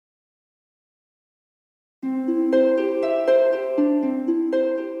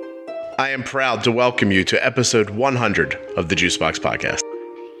I am proud to welcome you to episode 100 of the Juicebox Podcast.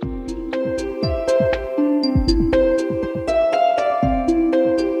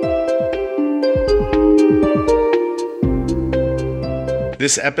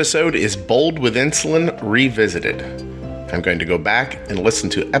 This episode is Bold with Insulin Revisited. I'm going to go back and listen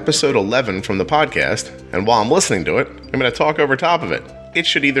to episode 11 from the podcast, and while I'm listening to it, I'm going to talk over top of it. It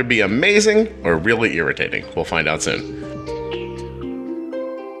should either be amazing or really irritating. We'll find out soon.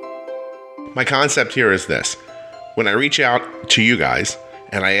 My concept here is this. When I reach out to you guys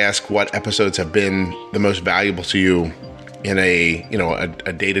and I ask what episodes have been the most valuable to you in a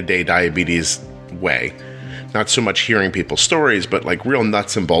day-to-day diabetes way, not so much hearing people's stories, but like real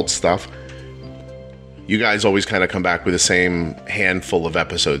nuts and bolts stuff, you guys always kind of come back with the same handful of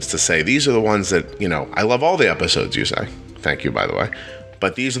episodes to say, these are the ones that, I love all the episodes, you say. Thank you, by the way.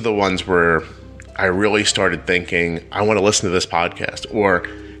 But these are the ones where I really started thinking, I want to listen to this podcast, or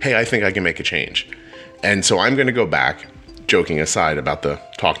hey, I think I can make a change. And so I'm going to go back, joking aside about the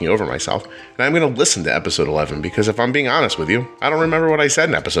talking over myself, and I'm going to listen to episode 11, because if I'm being honest with you, I don't remember what I said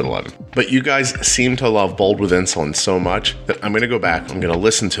in episode 11. But you guys seem to love Bold with Insulin so much that I'm going to go back, I'm going to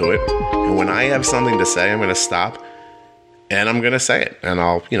listen to it, and when I have something to say, I'm going to stop, and I'm going to say it. And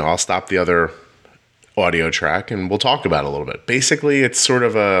I'll stop the other audio track, and we'll talk about it a little bit. Basically, it's sort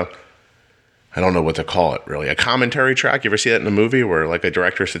of I don't know what to call it, really. A commentary track. You ever see that in a movie where like a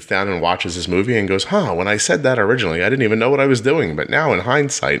director sits down and watches his movie and goes, when I said that originally, I didn't even know what I was doing. But now in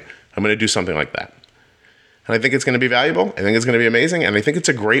hindsight, I'm going to do something like that. And I think it's going to be valuable. I think it's going to be amazing. And I think it's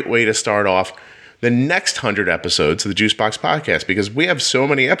a great way to start off the next 100 episodes of the Juicebox Podcast, because we have so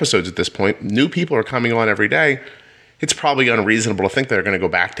many episodes at this point. New people are coming on every day. It's probably unreasonable to think they're going to go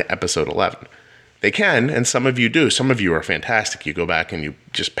back to episode 11. They can, and some of you do. Some of you are fantastic. You go back and you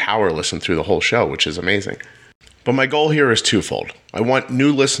just power listen through the whole show, which is amazing. But my goal here is twofold. I want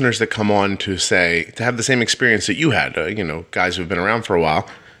new listeners that come on to have the same experience that you had. Guys who've been around for a while.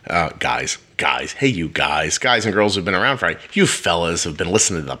 Guys. Hey, you guys and girls who've been around for a while. You fellas have been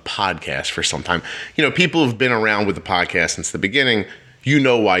listening to the podcast for some time. People who've been around with the podcast since the beginning, you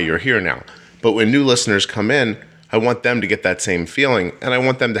know why you're here now. But when new listeners come in, I want them to get that same feeling, and I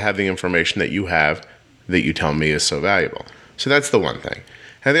want them to have the information that you have that you tell me is so valuable. So that's the one thing.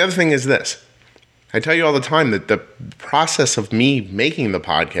 And the other thing is this. I tell you all the time that the process of me making the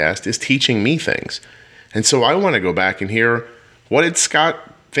podcast is teaching me things. And so I want to go back and hear, what did Scott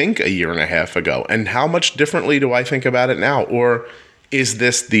think a year and a half ago? And how much differently do I think about it now? Or is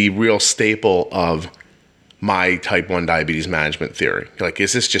this the real staple of my type 1 diabetes management theory? Like,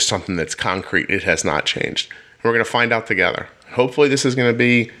 is this just something that's concrete? It has not changed. We're going to find out together. Hopefully this is going to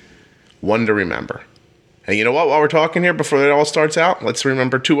be one to remember. And you know what? While we're talking here, before it all starts out, let's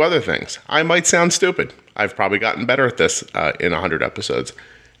remember two other things. I might sound stupid. I've probably gotten better at this in 100 episodes.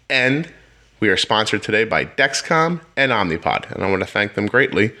 And we are sponsored today by Dexcom and Omnipod. And I want to thank them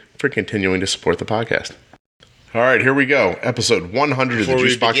greatly for continuing to support the podcast. All right, here we go. Episode 100 of the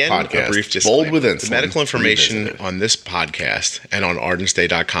Juicebox Podcast. A brief disclaimer. Bold with Insulin. The medical information on this podcast and on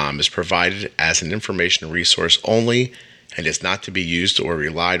ardensday.com is provided as an information resource only and is not to be used or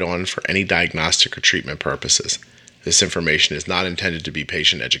relied on for any diagnostic or treatment purposes. This information is not intended to be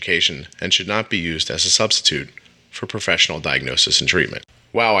patient education and should not be used as a substitute for professional diagnosis and treatment.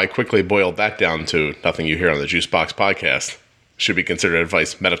 Wow, I quickly boiled that down to nothing you hear on the Juicebox Podcast should be considered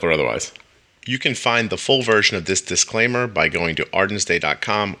advice, medical or otherwise. You can find the full version of this disclaimer by going to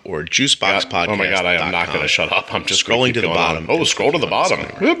ardensday.com or juiceboxpodcast.com. Oh my God, I am not going to shut up. I'm just scrolling to the bottom. Oh, scroll to the bottom.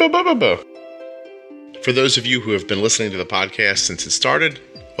 For those of you who have been listening to the podcast since it started,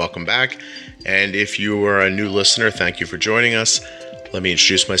 welcome back. And if you are a new listener, thank you for joining us. Let me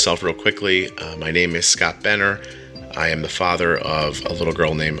introduce myself real quickly. My name is Scott Benner. I am the father of a little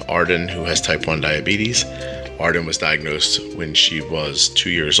girl named Arden who has type 1 diabetes. Arden was diagnosed when she was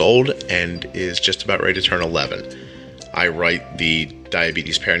 2 years old and is just about ready to turn 11. I write the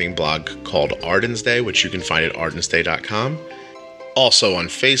diabetes parenting blog called Arden's Day, which you can find at ardensday.com. Also on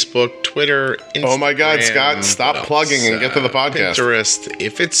Facebook, Twitter, Instagram. Oh my God, Scott, stop plugging and get to the podcast. Pinterest.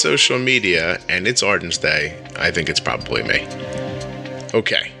 If it's social media and it's Arden's Day, I think it's probably me.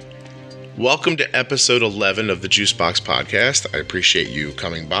 Okay. Welcome to episode 11 of the Juicebox Podcast. I appreciate you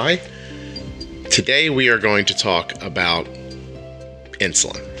coming by. Today we are going to talk about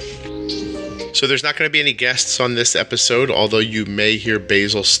insulin. So there's not going to be any guests on this episode, although you may hear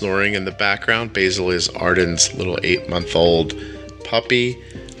Basil snoring in the background. Basil is Arden's little 8-month-old puppy,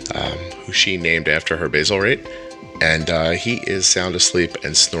 who she named after her basal rate. And he is sound asleep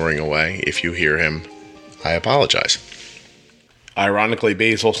and snoring away. If you hear him, I apologize. Ironically,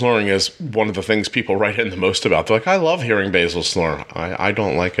 basal snoring is one of the things people write in the most about. They're like, I love hearing basal snore. I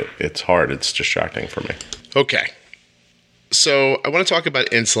don't like it. It's hard. It's distracting for me. Okay. So I want to talk about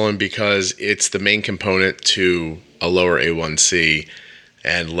insulin because it's the main component to a lower A1C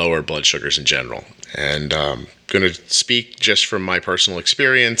and lower blood sugars in general. And I'm going to speak just from my personal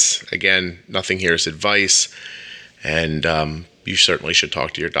experience. Again, nothing here is advice. And you certainly should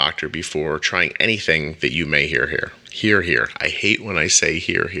talk to your doctor before trying anything that you may hear here. Hear. I hate when I say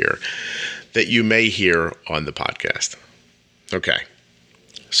hear. That you may hear on the podcast. Okay.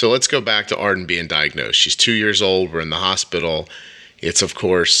 So let's go back to Arden being diagnosed. She's 2 years old. We're in the hospital. It's, of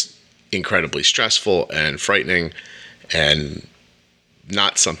course, incredibly stressful and frightening and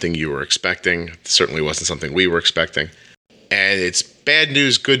not something you were expecting. It certainly wasn't something we were expecting. And it's bad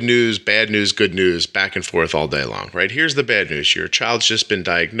news, good news, bad news, good news, back and forth all day long, right? Here's the bad news. Your child's just been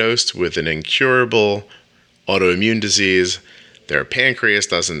diagnosed with an incurable autoimmune disease. Their pancreas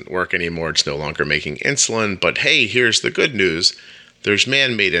doesn't work anymore. It's no longer making insulin. But hey, here's the good news. There's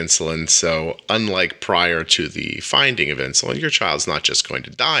man-made insulin, so unlike prior to the finding of insulin, your child's not just going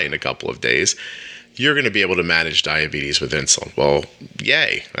to die in a couple of days. You're going to be able to manage diabetes with insulin. Well,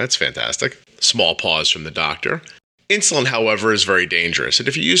 yay, that's fantastic. Small pause from the doctor. Insulin, however, is very dangerous, and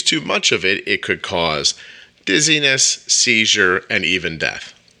if you use too much of it, it could cause dizziness, seizure, and even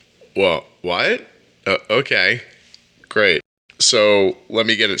death. Well, what? Okay, great. So let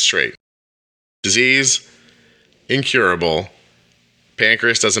me get it straight. Disease, incurable,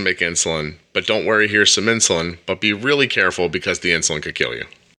 pancreas doesn't make insulin, but don't worry, here's some insulin, but be really careful because the insulin could kill you.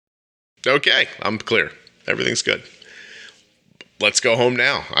 Okay, I'm clear. Everything's good. Let's go home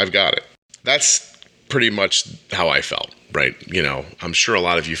now. I've got it. That's pretty much how I felt, right? You know, I'm sure a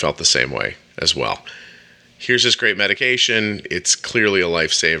lot of you felt the same way as well. Here's this great medication. It's clearly a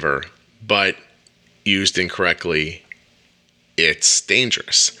lifesaver, but used incorrectly, it's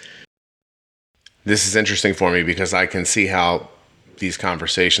dangerous. This is interesting for me because I can see how these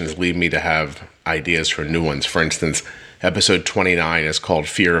conversations lead me to have ideas for new ones. For instance, episode 29 is called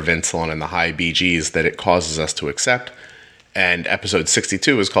Fear of Insulin and the High BGs that it causes us to accept. And episode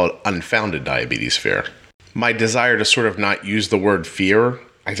 62 is called Unfounded Diabetes Fear. My desire to sort of not use the word fear,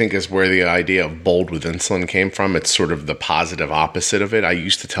 I think, is where the idea of bold with insulin came from. It's sort of the positive opposite of it. I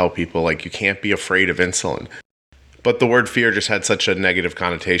used to tell people, like, you can't be afraid of insulin. But the word fear just had such a negative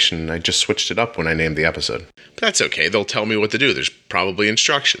connotation, I just switched it up when I named the episode. But that's okay. They'll tell me what to do. There's probably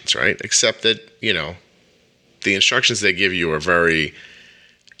instructions, right? Except that, you know, the instructions they give you are very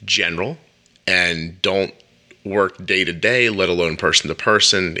general and don't work day to day, let alone person to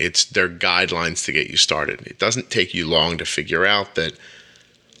person. It's their guidelines to get you started. It doesn't take you long to figure out that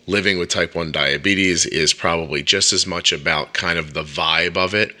living with type 1 diabetes is probably just as much about kind of the vibe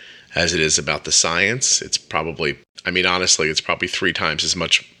of it as it is about the science. It's probably, I mean, honestly, it's probably 3 times as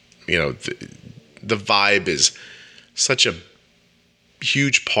much, you know, the vibe is such a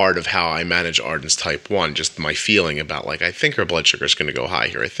huge part of how I manage Arden's type 1, just my feeling about, like, I think her blood sugar is going to go high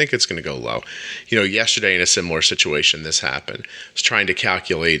here. I think it's going to go low. You know, yesterday in a similar situation, this happened. I was trying to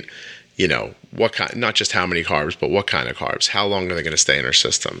calculate, you know, what kind, not just how many carbs, but what kind of carbs. How long are they going to stay in her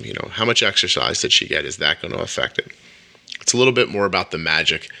system? You know, how much exercise did she get? Is that going to affect it? It's a little bit more about the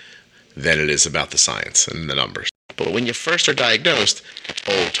magic than it is about the science and the numbers. But when you first are diagnosed,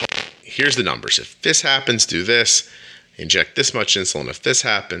 here's the numbers. If this happens, do this. Inject this much insulin if this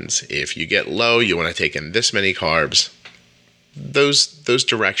happens. If you get low, you want to take in this many carbs. Those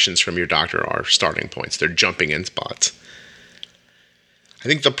directions from your doctor are starting points. They're jumping in spots. I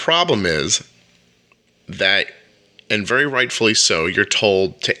think the problem is that, and very rightfully so, you're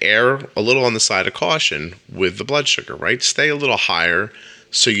told to err a little on the side of caution with the blood sugar, right? Stay a little higher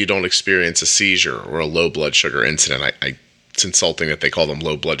so you don't experience a seizure or a low blood sugar incident. It's insulting that they call them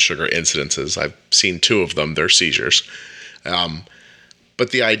low blood sugar incidences. I've seen 2 of them. They're seizures.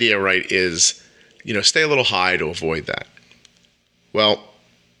 But the idea, right, is, you know, stay a little high to avoid that. Well,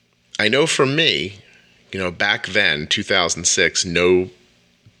 I know for me, you know, back then, 2006, no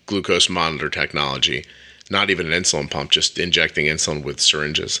glucose monitor technology, not even an insulin pump, just injecting insulin with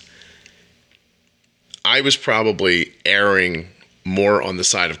syringes. I was probably erring more on the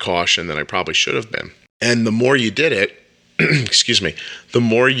side of caution than I probably should have been. And the more you did it, excuse me, the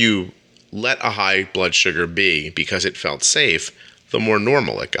more you let a high blood sugar be because it felt safe, the more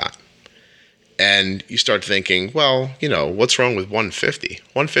normal it got. And you start thinking, well, you know, what's wrong with 150?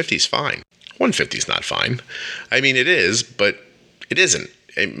 150 is fine. 150 is not fine. I mean, it is, but it isn't.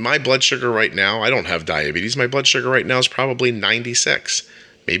 My blood sugar right now, I don't have diabetes. My blood sugar right now is probably 96.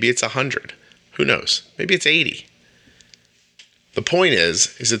 Maybe it's 100. Who knows? Maybe it's 80. The point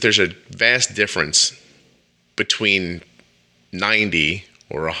is that there's a vast difference between 90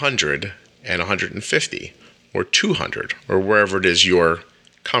 or 100 and 150 or 200 or wherever it is you're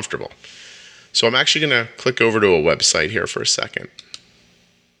comfortable. So I'm actually going to click over to a website here for a second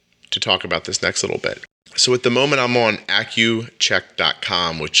to talk about this next little bit. So at the moment I'm on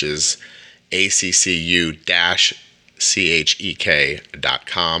accucheck.com, which is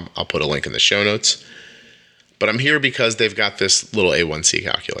accu-chek.com. I'll put a link in the show notes. But I'm here because they've got this little A1C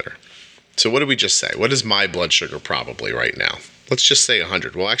calculator. So what did we just say? What is my blood sugar probably right now? Let's just say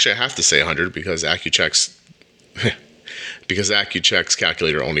 100. Well, actually, I have to say 100 because AccuCheck's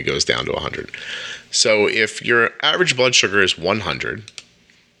calculator only goes down to 100. So if your average blood sugar is 100,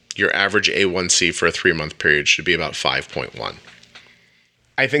 your average A1C for a 3-month period should be about 5.1.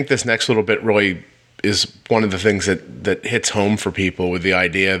 I think this next little bit really is one of the things that hits home for people with the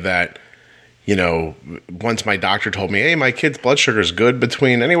idea that, you know, once my doctor told me, hey, my kid's blood sugar is good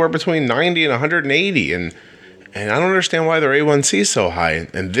anywhere between 90 and 180. And I don't understand why their A1C is so high.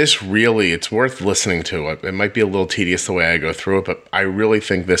 And this really, it's worth listening to. It might be a little tedious the way I go through it, but I really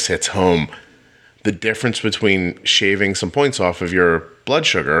think this hits home the difference between shaving some points off of your blood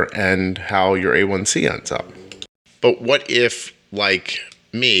sugar and how your A1C ends up. But what if, like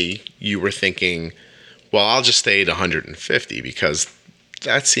me, you were thinking, well, I'll just stay at 150 because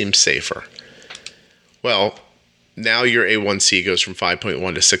that seems safer. Well, now your A1C goes from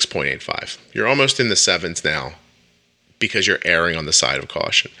 5.1 to 6.85. You're almost in the 7s now because you're erring on the side of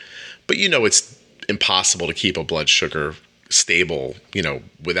caution. But you know it's impossible to keep a blood sugar stable, you know,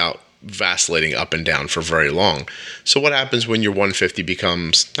 without vacillating up and down for very long. So what happens when your 150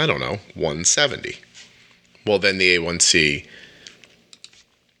 becomes, 170? Well, then the A1C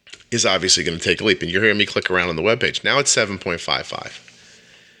is obviously going to take a leap. And you're hearing me click around on the webpage. Now it's 7.55.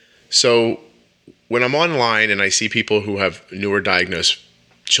 So when I'm online and I see people who have newer diagnosed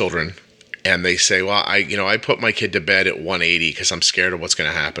children and they say, well, I put my kid to bed at 180 because I'm scared of what's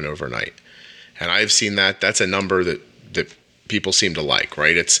going to happen overnight. And I've seen that. That's a number that people seem to like,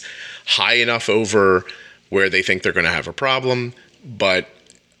 right? It's high enough over where they think they're going to have a problem, but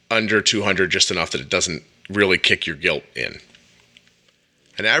under 200 just enough that it doesn't really kick your guilt in.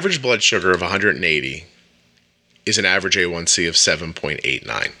 An average blood sugar of 180 is an average A1C of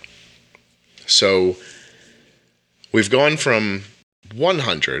 7.89. So we've gone from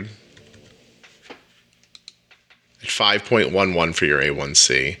 100 at 5.11 for your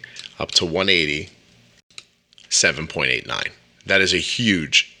A1C up to 180, 7.89. That is a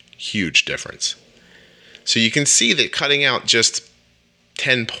huge, huge difference. So you can see that cutting out just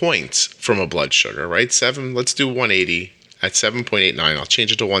 10 points from a blood sugar, right? Let's do 180 at 7.89. I'll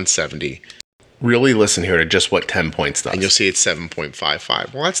change it to 170. Really listen here to just what 10 points does. And you'll see it's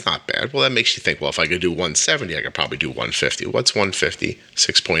 7.55. Well, that's not bad. Well, that makes you think, well, if I could do 170, I could probably do 150. What's 150?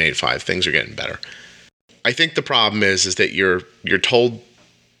 6.85. Things are getting better. I think the problem is that you're told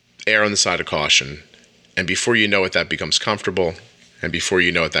err on the side of caution, and before you know it, that becomes comfortable, and before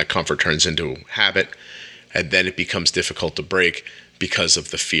you know it, that comfort turns into habit, and then it becomes difficult to break because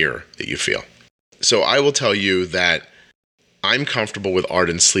of the fear that you feel. So I will tell you that I'm comfortable with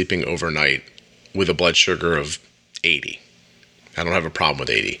Arden sleeping overnight with a blood sugar of 80. I don't have a problem with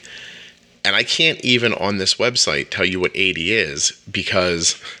 80. And I can't even on this website tell you what 80 is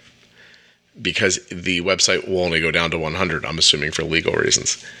because the website will only go down to 100, I'm assuming for legal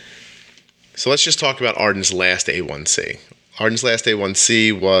reasons. So let's just talk about Arden's last A1C. Arden's last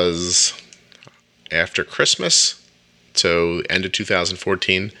A1C was after Christmas, so end of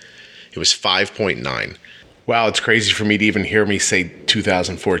 2014. It was 5.9. Wow, it's crazy for me to even hear me say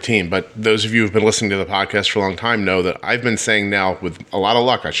 2014, but those of you who've been listening to the podcast for a long time know that I've been saying now with a lot of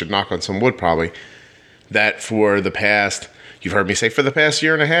luck, I should knock on some wood probably, that for the past, you've heard me say for the past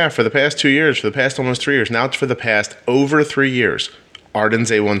year and a half, for the past 2 years, for the past almost 3 years, now it's for the past over 3 years,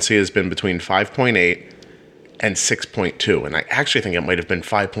 Arden's A1C has been between 5.8 and 6.2, and I actually think it might have been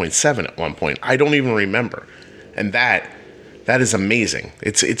 5.7 at one point. I don't even remember, and that is amazing.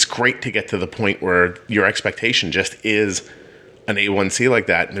 It's great to get to the point where your expectation just is an A1C like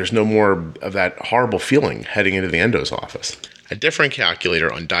that, and there's no more of that horrible feeling heading into the endo's office. A different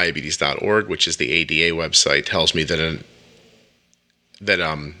calculator on diabetes.org, which is the ADA website, tells me that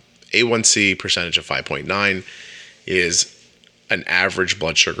A1C percentage of 5.9 is an average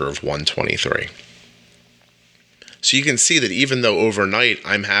blood sugar of 123. So you can see that even though overnight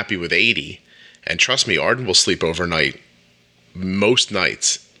I'm happy with 80, and trust me, Arden will sleep overnight most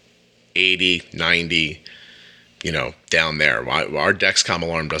nights, 80, 90, down there. Our Dexcom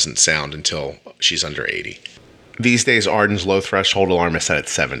alarm doesn't sound until she's under 80. These days, Arden's low threshold alarm is set at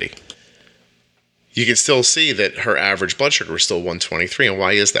 70. You can still see that her average blood sugar is still 123. And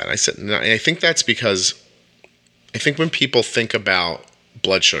why is that? I think that's because I think when people think about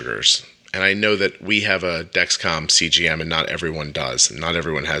blood sugars, and I know that we have a Dexcom CGM and not everyone does, and not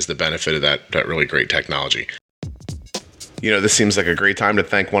everyone has the benefit of that really great technology. This seems like a great time to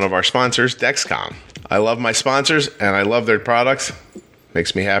thank one of our sponsors, Dexcom. I love my sponsors and I love their products.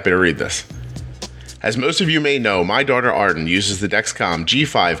 Makes me happy to read this. As most of you may know, my daughter Arden uses the Dexcom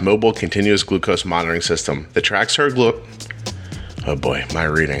G5 mobile continuous glucose monitoring system that tracks her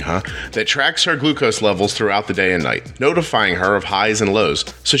that tracks her glucose levels throughout the day and night, notifying her of highs and lows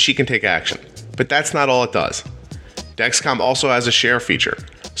so she can take action. But that's not all it does. Dexcom also has a share feature,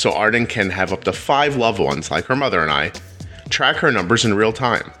 so Arden can have up to 5 loved ones, like her mother and I, track her numbers in real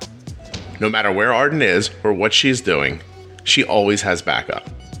time. No matter where Arden is or what she's doing, she always has backup.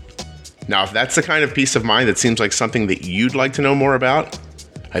 Now, if that's the kind of peace of mind that seems like something that you'd like to know more about,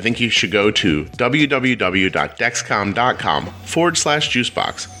 I think you should go to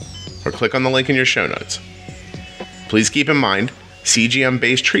www.dexcom.com/juicebox or click on the link in your show notes. Please keep in mind,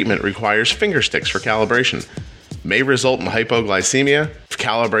 CGM-based treatment requires finger sticks for calibration, may result in hypoglycemia. If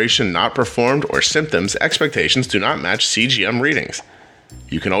calibration not performed or symptoms expectations do not match CGM readings.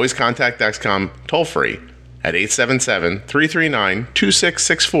 You can always contact Dexcom toll-free at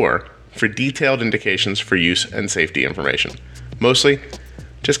 877-339-2664 for detailed indications for use and safety information. Mostly,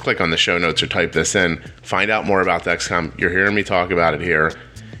 just click on the show notes or type this in. Find out more about Dexcom. You're hearing me talk about it here.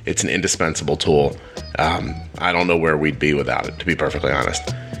 It's an indispensable tool. I don't know where we'd be without it, to be perfectly honest.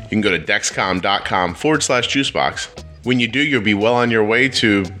 You can go to dexcom.com/juicebox. When you do, you'll be well on your way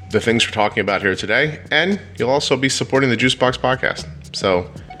to the things we're talking about here today, and you'll also be supporting the Juicebox podcast.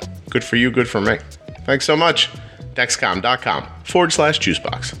 So, good for you, good for me. Thanks so much.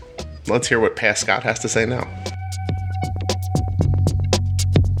 Dexcom.com/juicebox. Let's hear what Pat Scott has to say now.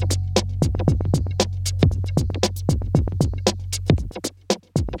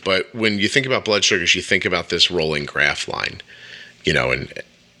 But when you think about blood sugars, you think about this rolling graph line, and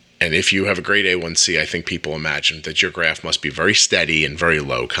if you have a great A1C, I think people imagine that your graph must be very steady and very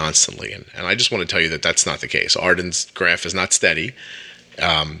low constantly. And I just want to tell you that that's not the case. Arden's graph is not steady,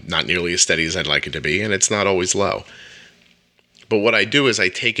 not nearly as steady as I'd like it to be, and it's not always low. But what I do is I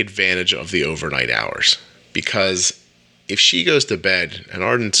take advantage of the overnight hours, because if she goes to bed, and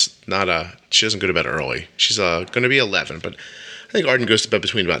Arden's she doesn't go to bed early. She's going to be 11, but I think Arden goes to bed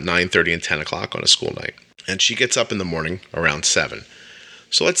between about 9:30 and 10 o'clock on a school night. And she gets up in the morning around 7.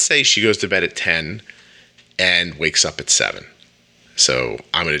 So let's say she goes to bed at 10 and wakes up at 7. So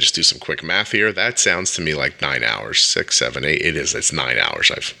I'm going to just do some quick math here. That sounds to me like 9 hours, 6, 7, 8. It is. It's 9 hours.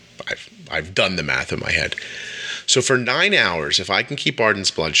 I've done the math in my head. So for 9 hours, if I can keep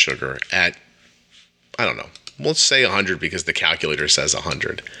Arden's blood sugar at, I don't know, let's say 100 because the calculator says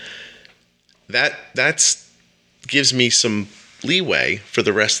 100. That's gives me some leeway for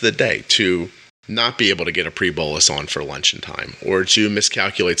the rest of the day to not be able to get a pre-bolus on for lunch and time, or to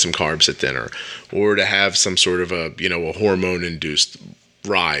miscalculate some carbs at dinner, or to have some sort of a hormone-induced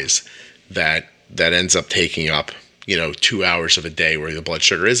rise that ends up taking up 2 hours of a day where the blood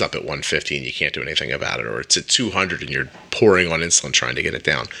sugar is up at 150 and you can't do anything about it, or it's at 200 and you're pouring on insulin trying to get it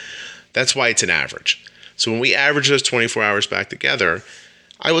down. That's why it's an average. So when we average those 24 hours back together,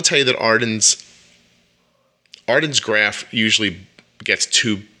 I will tell you that Arden's graph usually gets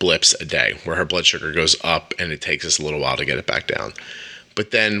 2 blips a day where her blood sugar goes up and it takes us a little while to get it back down.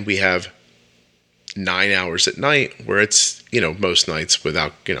 But then we have 9 hours at night where it's, most nights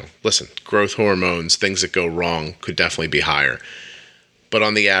without, growth hormones, things that go wrong could definitely be higher. But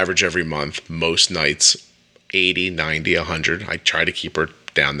on the average every month, most nights, 80, 90, 100, I try to keep her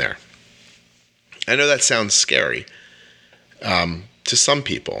down there. I know that sounds scary to some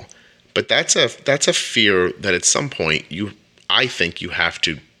people, but that's a fear that at some point I think you have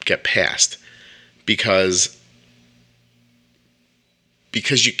to get past, because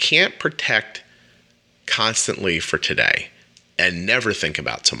you can't protect constantly for today and never think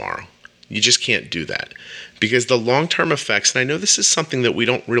about tomorrow. You just can't do that, because the long-term effects, and I know this is something that we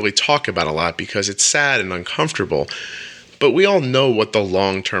don't really talk about a lot because it's sad and uncomfortable, but we all know what the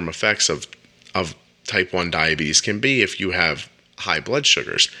long-term effects of type 1 diabetes can be if you have high blood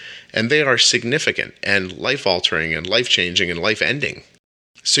sugars, and they are significant and life-altering and life-changing and life-ending.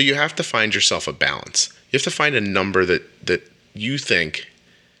 So you have to find yourself a balance. You have to find a number that you think,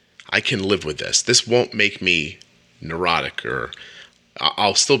 I can live with this. This won't make me neurotic, or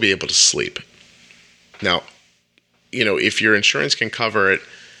I'll still be able to sleep. Now, if your insurance can cover it,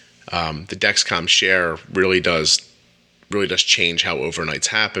 the Dexcom share really does change how overnights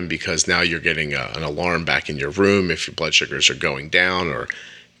happen, because now you're getting an alarm back in your room if your blood sugars are going down or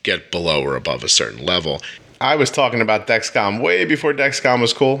get below or above a certain level. I was talking about Dexcom way before Dexcom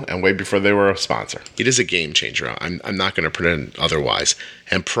was cool and way before they were a sponsor. It is a game changer. I'm not going to pretend otherwise.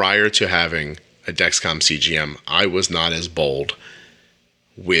 And prior to having a Dexcom CGM, I was not as bold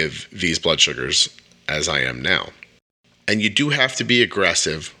with these blood sugars as I am now. And you do have to be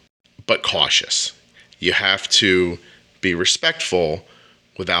aggressive, but cautious. You have to be respectful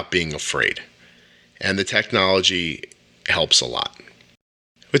without being afraid. And the technology helps a lot.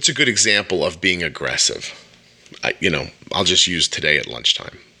 It's a good example of being aggressive. I'll just use today at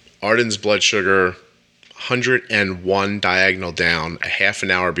lunchtime. Arden's blood sugar, 101 diagonal down, a half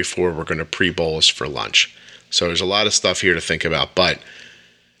an hour before we're going to pre-bolus for lunch. So there's a lot of stuff here to think about. But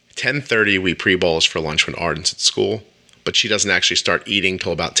 10:30 we pre-bolus for lunch when Arden's at school, but she doesn't actually start eating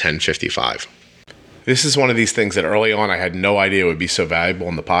till about 10:55. This is one of these things that early on I had no idea would be so valuable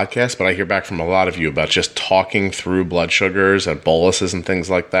in the podcast, but I hear back from a lot of you about just talking through blood sugars and boluses and things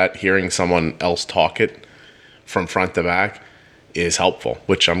like that. Hearing someone else talk it from front to back is helpful,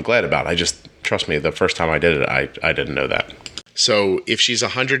 which I'm glad about. Trust me, the first time I did it, I didn't know that. So if she's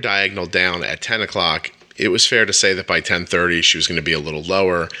 100 diagonal down at 10 o'clock, it was fair to say that by 10:30 she was going to be a little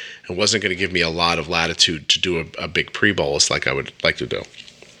lower and wasn't going to give me a lot of latitude to do a big pre-bolus like I would like to do.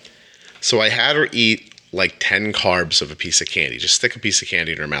 So I had her eat like 10 carbs of a piece of candy. Just stick a piece of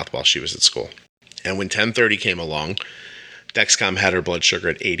candy in her mouth while she was at school. And when 10:30 came along, Dexcom had her blood sugar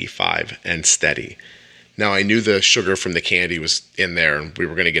at 85 and steady. Now, I knew the sugar from the candy was in there and we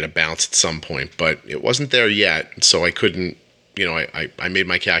were going to get a bounce at some point, but it wasn't there yet. So I couldn't, I made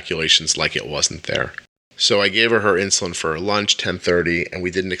my calculations like it wasn't there. So I gave her insulin for her lunch, 10:30, and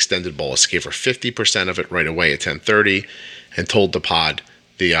we did an extended bolus. Gave her 50% of it right away at 10:30 and told the pod,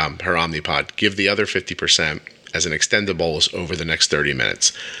 her Omnipod, give the other 50% as an extended bolus over the next 30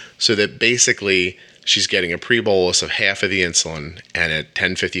 minutes. So that basically she's getting a pre-bolus of half of the insulin, and at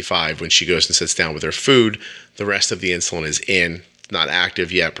 10:55 when she goes and sits down with her food, the rest of the insulin is in. It's not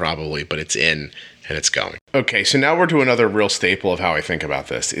active yet probably, but it's in and it's going. Okay, so now we're to another real staple of how I think about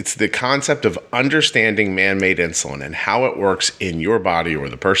this. It's the concept of understanding man-made insulin and how it works in your body or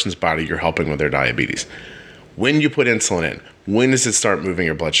the person's body you're helping with their diabetes. When you put insulin in, when does it start moving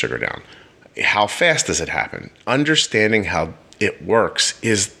your blood sugar down? How fast does it happen? Understanding how it works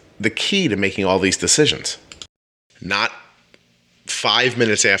is the key to making all these decisions. Not 5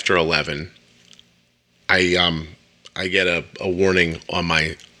 minutes after 11, I get a warning on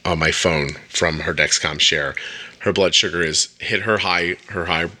my phone from her Dexcom share. Her blood sugar is hit her high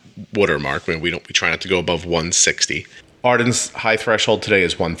watermark. I mean, we try not to go above 160. Arden's high threshold today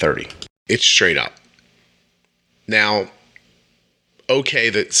is 130. It's straight up. Now, okay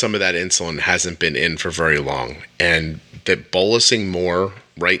that some of that insulin hasn't been in for very long, and that bolusing more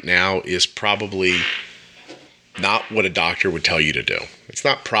right now is probably not what a doctor would tell you to do. It's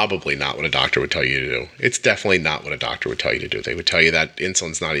not probably not what a doctor would tell you to do. It's definitely not what a doctor would tell you to do. They would tell you that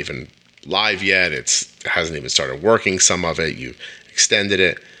insulin's not even live yet. It hasn't even started working, some of it. You extended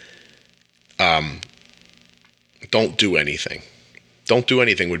it. Don't do anything. Don't do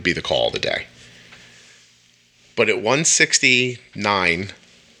anything would be the call of the day. But at 169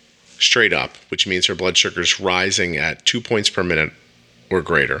 straight up, which means her blood sugar is rising at 2 points per minute or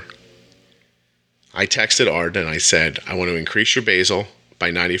greater, I texted Arden and I said, I want to increase your basal by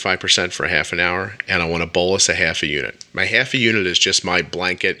 95% for a half an hour, and I want to bolus a half a unit. My half a unit is just my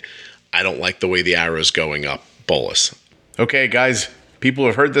blanket, I don't like the way the arrow's going up bolus. Okay, guys, people who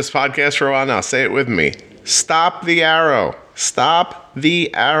have heard this podcast for a while now, say it with me. Stop the arrow. Stop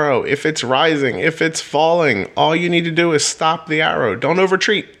the arrow. If it's rising, if it's falling, all you need to do is stop the arrow. Don't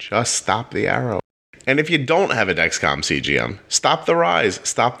overtreat. Just stop the arrow. And if you don't have a Dexcom CGM, stop the rise,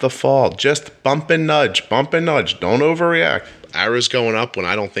 stop the fall. Just bump and nudge, bump and nudge. Don't overreact. Arrow's going up when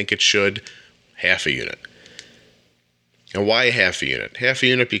I don't think it should. Half a unit. And why half a unit? Half a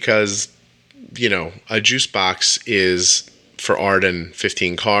unit because, a juice box is, for Arden,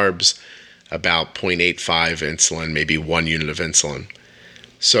 15 carbs, about 0.85 insulin, maybe 1 unit of insulin.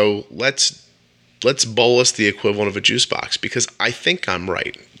 So let's bolus the equivalent of a juice box, because I think I'm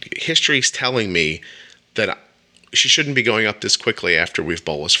right. History's telling me that she shouldn't be going up this quickly after we've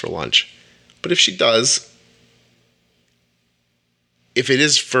bolused for lunch. But if she does, if it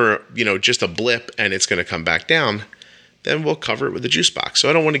is for, just a blip and it's going to come back down, then we'll cover it with a juice box. So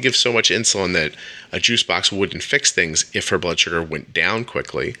I don't want to give so much insulin that a juice box wouldn't fix things if her blood sugar went down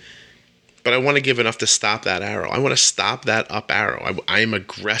quickly. But I want to give enough to stop that arrow. I want to stop that up arrow. I am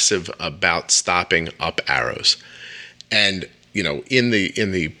aggressive about stopping up arrows. And, in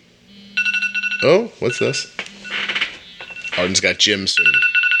the oh, what's this? Arden's got gym soon.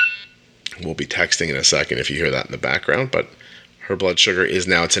 We'll be texting in a second if you hear that in the background. But her blood sugar is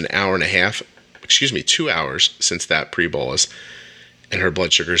now, it's an hour and a half, 2 hours since that pre-bolus, and her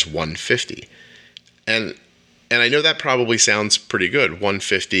blood sugar is 150. And I know that probably sounds pretty good,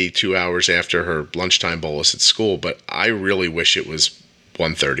 150, 2 hours after her lunchtime bolus at school, but I really wish it was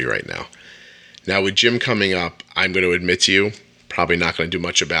 130 right now. Now, with gym coming up, I'm going to admit to you, probably not going to do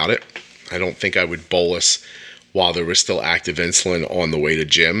much about it. I don't think I would bolus while there was still active insulin on the way to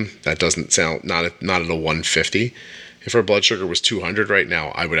gym. That doesn't sound, not at a 150. If her blood sugar was 200 right now,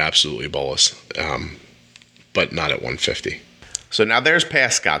 I would absolutely bolus, but not at 150. So now there's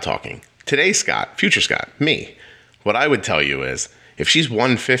past Scott talking. Today's Scott, future Scott, me. What I would tell you is, if she's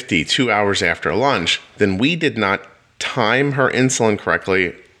 150 2 hours after lunch, then we did not time her insulin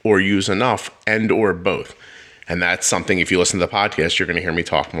correctly or use enough, and or both. And that's something, if you listen to the podcast, you're going to hear me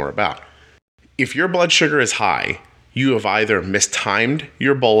talk more about. If your blood sugar is high, you have either mistimed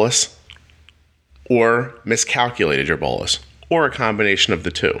your bolus or miscalculated your bolus, or a combination of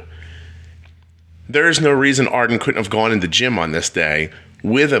the two. There is no reason Arden couldn't have gone in the gym on this day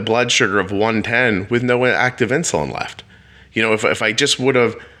with a blood sugar of 110 with no active insulin left. You know, if I just would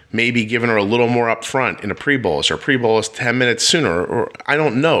have maybe given her a little more up front in a pre-bolus, or pre-bolus 10 minutes sooner, or I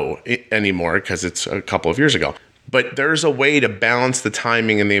don't know anymore because it's a couple of years ago. But there's a way to balance the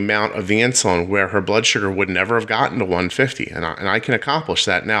timing and the amount of the insulin where her blood sugar would never have gotten to 150. And I can accomplish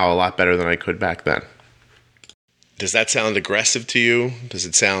that now a lot better than I could back then. Does that sound aggressive to you? Does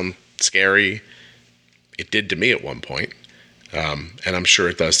it sound scary? It did to me at one point. And I'm sure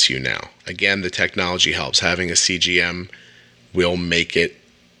it does to you now. Again, the technology helps. Having a CGM will make it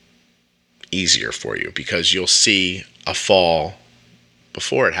easier for you because you'll see a fall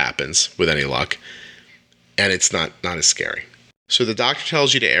before it happens with any luck. And it's not as scary. So the doctor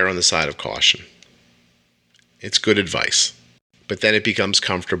tells you to err on the side of caution. It's good advice. But then it becomes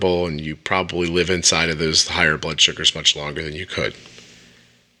comfortable and you probably live inside of those higher blood sugars much longer than you could.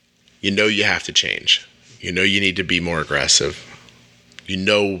 You know you have to change. You know you need to be more aggressive. You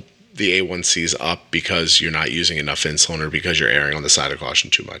know the A1C is up because you're not using enough insulin or because you're erring on the side of caution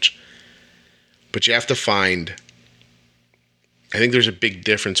too much. But you have to find... I think there's a big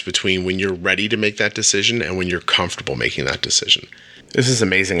difference between when you're ready to make that decision and when you're comfortable making that decision. This is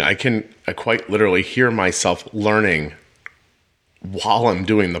amazing. I quite literally hear myself learning while I'm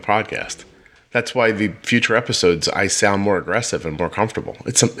doing the podcast. That's why the future episodes, I sound more aggressive and more comfortable.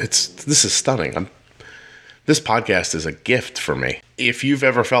 This is stunning. This podcast is a gift for me. If you've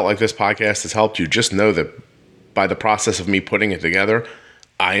ever felt like this podcast has helped you, just know that by the process of me putting it together,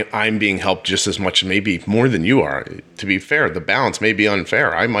 I'm being helped just as much, maybe more than you are. To be fair, the balance may be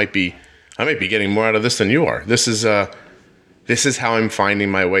unfair. I might be getting more out of this than you are. This is how I'm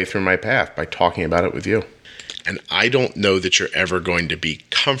finding my way through my path, by talking about it with you. And I don't know that you're ever going to be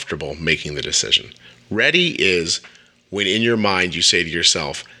comfortable making the decision. Ready is when in your mind you say to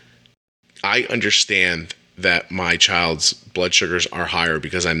yourself, I understand that my child's blood sugars are higher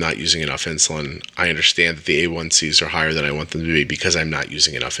because I'm not using enough insulin. I understand that the A1Cs are higher than I want them to be because I'm not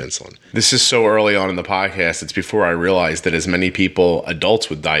using enough insulin. This is so early on in the podcast. It's before I realized that as many people, adults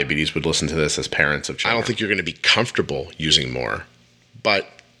with diabetes, would listen to this as parents of children. I don't think you're going to be comfortable using more, but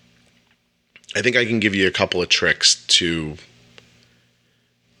I think I can give you a couple of tricks to,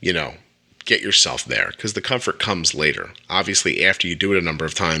 get yourself there, because the comfort comes later. Obviously, after you do it a number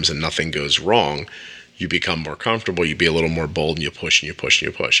of times and nothing goes wrong, you become more comfortable, you be a little more bold, and you push and you push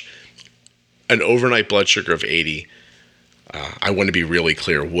and you push. An overnight blood sugar of 80, I want to be really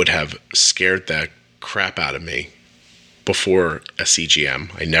clear, would have scared the crap out of me before a CGM.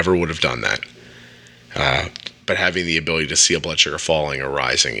 I never would have done that. But having the ability to see a blood sugar falling or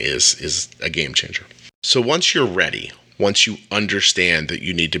rising is a game changer. So once you're ready, once you understand that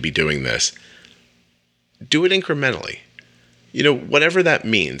you need to be doing this, do it incrementally. Whatever that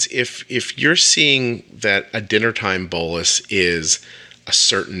means. If you're seeing that a dinner time bolus is a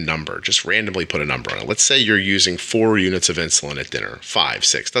certain number, just randomly put a number on it. Let's say you're using 4 units of insulin at dinner, 5,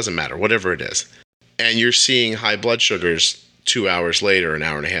 6, doesn't matter, whatever it is. And you're seeing high blood sugars 2 hours later, an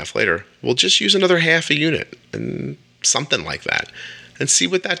hour and a half later, well, just use another half a unit and something like that and see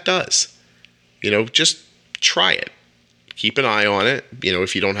what that does. Just try it. Keep an eye on it.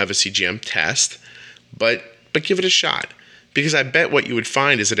 If you don't have a CGM, test, but give it a shot. Because I bet what you would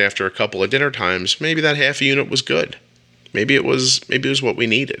find is that after a couple of dinner times, maybe that half a unit was good. Maybe it was what we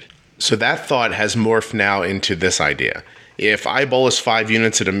needed. So that thought has morphed now into this idea. If I bolus 5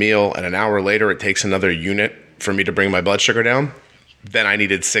 units at a meal and an hour later it takes another unit for me to bring my blood sugar down, then I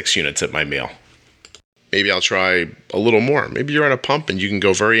needed 6 units at my meal. Maybe I'll try a little more. Maybe you're on a pump and you can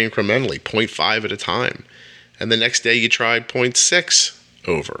go very incrementally, 0.5 at a time. And the next day you try 0.6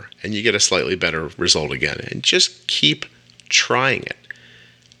 over and you get a slightly better result again. And just keep trying it.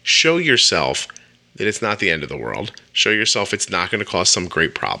 Show yourself that it's not the end of the world. Show yourself it's not going to cause some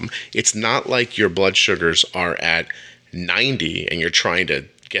great problem. It's not like your blood sugars are at 90 and you're trying to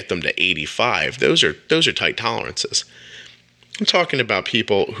get them to 85. Those are tight tolerances. I'm talking about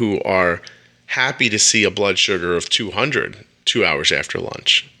people who are happy to see a blood sugar of 200 2 hours after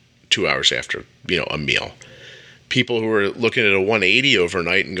lunch, 2 hours after, a meal. People who are looking at a 180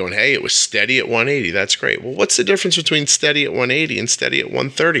 overnight and going, hey, it was steady at 180. That's great. Well, what's the difference between steady at 180 and steady at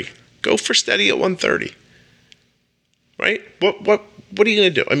 130? Go for steady at 130. Right? What are you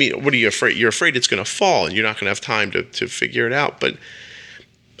going to do? I mean, what are you afraid? You're afraid it's going to fall and you're not going to have time to figure it out. But,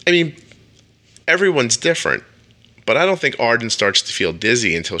 I mean, everyone's different. But I don't think Arden starts to feel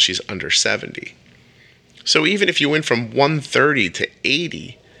dizzy until she's under 70. So even if you went from 130 to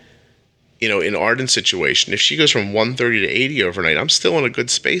 80, in Arden's situation, if she goes from 130 to 80 overnight, I'm still in a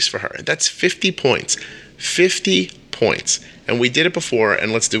good space for her. And that's 50 points. 50 points. And we did it before,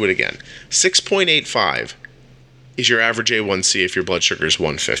 and let's do it again. 6.85 is your average A1C if your blood sugar is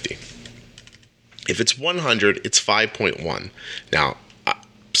 150. If it's 100, it's 5.1. Now,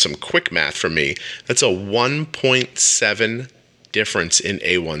 some quick math for me, that's a 1.7 difference in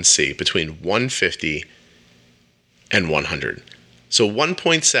A1C between 150 and 100. So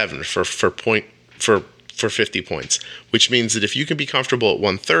 1.7 for 50 points, which means that if you can be comfortable at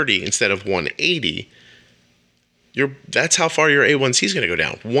 130 instead of 180, that's how far your A1C is going to go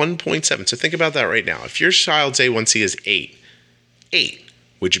down, 1.7. So think about that right now. If your child's A1C is 8,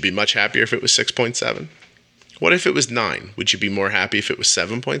 would you be much happier if it was 6.7? What if it was 9? Would you be more happy if it was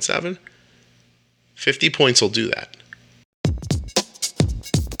 7.7? 50 points will do that.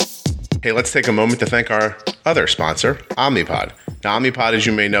 Hey, let's take a moment to thank our other sponsor, Omnipod. Now, Omnipod, as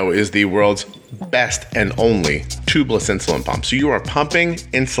you may know, is the world's best and only tubeless insulin pump. So you are pumping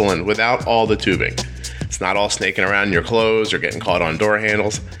insulin without all the tubing. It's not all snaking around in your clothes or getting caught on door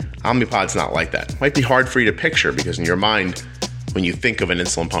handles. Omnipod's not like that. It might be hard for you to picture because in your mind, when you think of an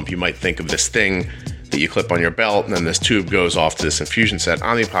insulin pump, you might think of this thing that you clip on your belt and then this tube goes off to this infusion set.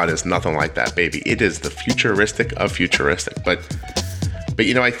 Omnipod is nothing like that, baby. It is the futuristic of futuristic. But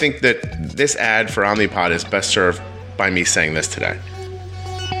I think that this ad for Omnipod is best served by me saying this today.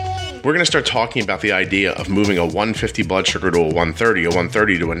 We're going to start talking about the idea of moving a 150 blood sugar to a 130, a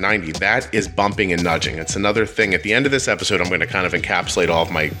 130 to a 90. That is bumping and nudging. It's another thing. At the end of this episode, I'm going to kind of encapsulate all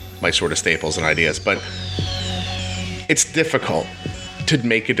of my sort of staples and ideas. But it's difficult to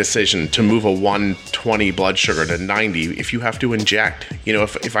make a decision to move a 120 blood sugar to 90 if you have to inject.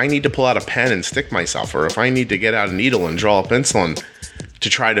 If I need to pull out a pen and stick myself, or if I need to get out a needle and draw up insulin to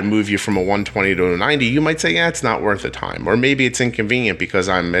try to move you from a 120 to a 90, you might say, yeah, it's not worth the time. Or maybe it's inconvenient because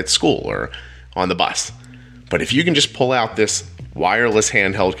I'm at school or on the bus. But if you can just pull out this wireless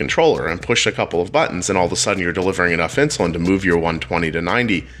handheld controller and push a couple of buttons and all of a sudden you're delivering enough insulin to move your 120 to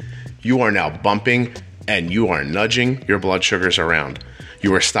 90, you are now bumping and you are nudging your blood sugars around.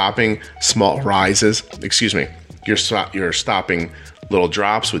 You are stopping small rises, you're stopping little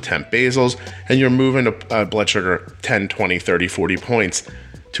drops with temp basals, and you're moving a blood sugar 10, 20, 30, 40 points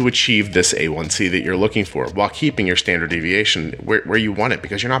to achieve this A1C that you're looking for while keeping your standard deviation where you want it,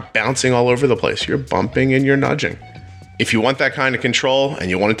 because you're not bouncing all over the place. You're bumping and you're nudging. If you want that kind of control and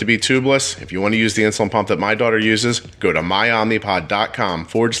you want it to be tubeless, if you want to use the insulin pump that my daughter uses, go to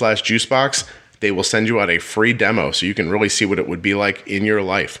myomnipod.com/juicebox. They will send you out a free demo so you can really see what it would be like in your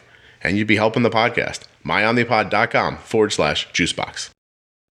life. And you'd be helping the podcast. myomnipod.com/juicebox.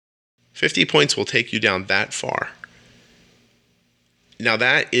 50 points will take you down that far. Now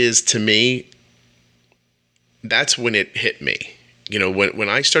that is, to me, that's when it hit me. When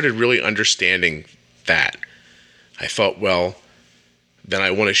I started really understanding that, I thought, well, then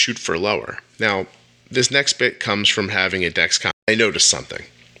I want to shoot for lower. Now, this next bit comes from having a Dexcom. I noticed something.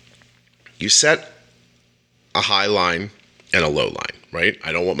 You set a high line and a low line, right?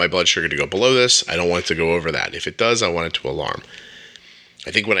 I don't want my blood sugar to go below this. I don't want it to go over that. If it does, I want it to alarm. I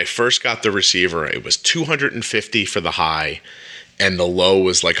think when I first got the receiver, it was 250 for the high, and the low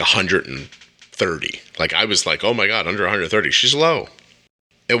was like 130. Like, I was like, oh my God, under 130, she's low.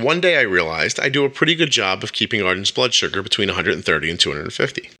 And one day I realized I do a pretty good job of keeping Arden's blood sugar between 130 and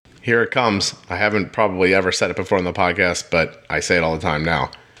 250. Here it comes. I haven't probably ever said it before on the podcast, but I say it all the time now.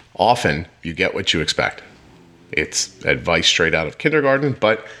 Often, you get what you expect. It's advice straight out of kindergarten,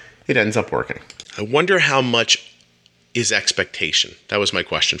 but it ends up working. I wonder how much is expectation. That was my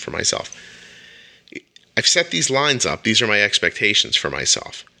question for myself. I've set these lines up. These are my expectations for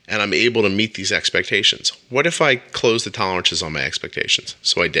myself, and I'm able to meet these expectations. What if I close the tolerances on my expectations?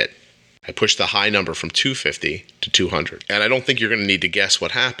 So I did. I pushed the high number from 250 to 200, and I don't think you're going to need to guess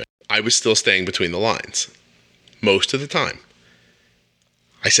what happened. I was still staying between the lines most of the time.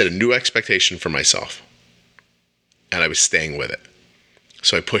 I set a new expectation for myself, and I was staying with it.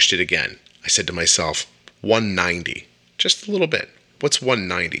 So I pushed it again. I said to myself, 190, just a little bit. What's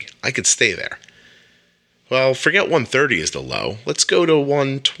 190? I could stay there. Well, forget 130 is the low. Let's go to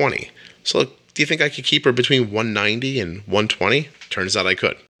 120. So look, do you think I could keep her between 190 and 120? Turns out I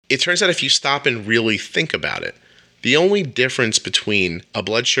could. It turns out if you stop and really think about it, the only difference between a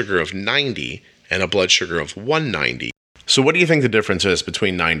blood sugar of 90 and a blood sugar of 190. So what do you think the difference is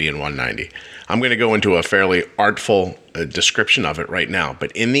between 90 and 190? I'm going to go into a fairly artful description of it right now.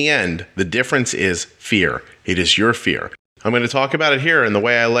 But in the end, the difference is fear. It is your fear. I'm going to talk about it here, and the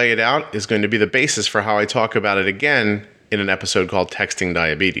way I lay it out is going to be the basis for how I talk about it again in an episode called Texting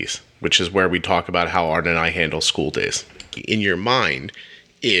Diabetes, which is where we talk about how Arden and I handle school days. In your mind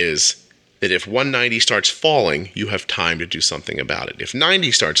is that if 190 starts falling, you have time to do something about it. If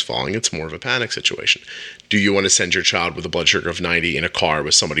 90 starts falling, it's more of a panic situation. Do you want to send your child with a blood sugar of 90 in a car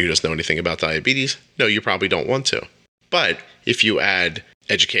with somebody who doesn't know anything about diabetes? No, you probably don't want to. But if you add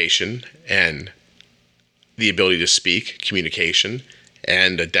education and the ability to speak, communication,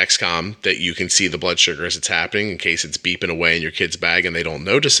 and a Dexcom that you can see the blood sugar as it's happening in case it's beeping away in your kid's bag and they don't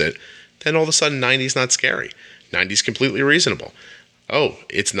notice it, then all of a sudden 90 is not scary. 90 is completely reasonable. Oh,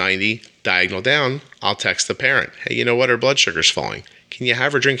 it's 90, diagonal down, I'll text the parent. Hey, you know what? Her blood sugar's falling. Can you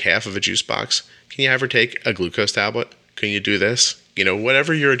have her drink half of a juice box? Can you have her take a glucose tablet? Can you do this?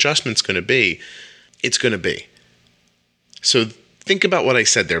 Whatever your adjustment's going to be, it's going to be. So think about what I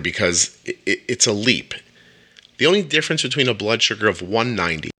said there because it's a leap. The only difference between a blood sugar of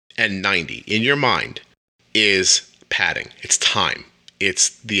 190 and 90 in your mind is padding. It's time.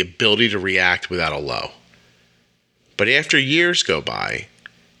 It's the ability to react without a low. But after years go by,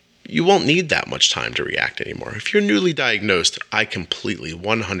 you won't need that much time to react anymore. If you're newly diagnosed, I completely,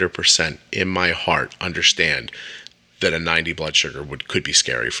 100% in my heart understand that a 90 blood sugar could be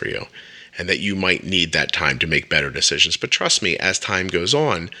scary for you and that you might need that time to make better decisions. But trust me, as time goes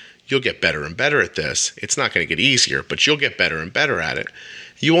on, you'll get better and better at this. It's not going to get easier, but you'll get better and better at it.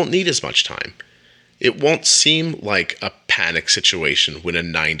 You won't need as much time. It won't seem like a panic situation when a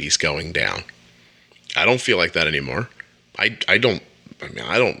 90's going down. I don't feel like that anymore. I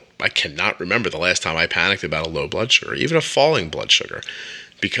cannot remember the last time I panicked about a low blood sugar, even a falling blood sugar,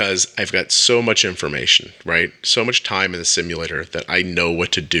 because I've got so much information, right? So much time in the simulator that I know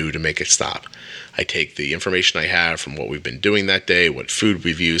what to do to make it stop. I take the information I have from what we've been doing that day, what food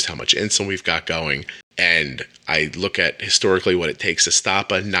we've used, how much insulin we've got going, and I look at historically what it takes to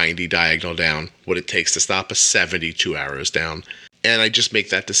stop a 90 diagonal down, what it takes to stop a 70 2 arrows down, and I just make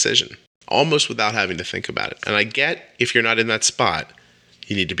that decision, almost without having to think about it. And I get if you're not in that spot,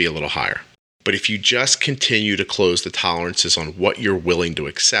 you need to be a little higher. But if you just continue to close the tolerances on what you're willing to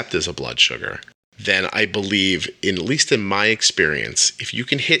accept as a blood sugar, then I believe, at least in my experience, if you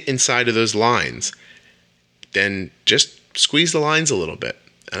can hit inside of those lines, then just squeeze the lines a little bit.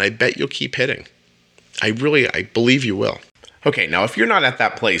 And I bet you'll keep hitting. I believe you will. Okay, now if you're not at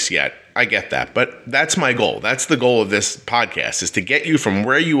that place yet, I get that. But that's my goal. That's the goal of this podcast, is to get you from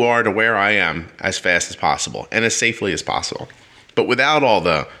where you are to where I am as fast as possible and as safely as possible. But without all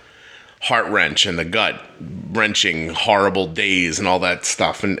the heart wrench and the gut wrenching horrible days and all that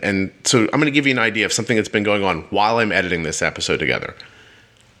stuff. And so I'm going to give you an idea of something that's been going on while I'm editing this episode together.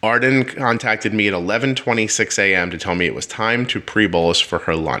 Arden contacted me at 11:26 a.m. to tell me it was time to pre-bolus for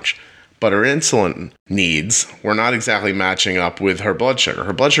her lunch. But her insulin needs were not exactly matching up with her blood sugar.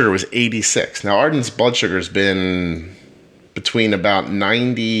 Her blood sugar was 86. Now, Arden's blood sugar has been between about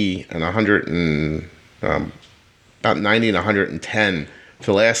 90 and 100 and about 90 and 110 for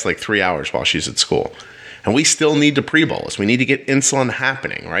the last 3 hours while she's at school. And we still need to pre-bolus. We need to get insulin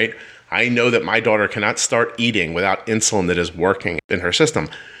happening, right? I know that my daughter cannot start eating without insulin that is working in her system.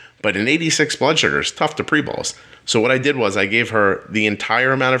 But an 86 blood sugar is tough to pre-bolus. So what I did was I gave her the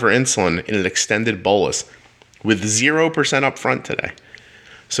entire amount of her insulin in an extended bolus with 0% up front today.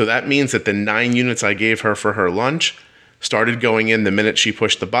 So that means that the 9 units I gave her for her lunch started going in the minute she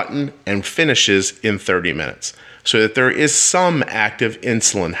pushed the button and finishes in 30 minutes. So that there is some active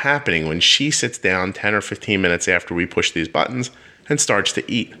insulin happening when she sits down 10 or 15 minutes after we push these buttons and starts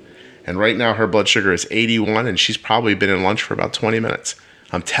to eat. And right now her blood sugar is 81 and she's probably been in lunch for about 20 minutes.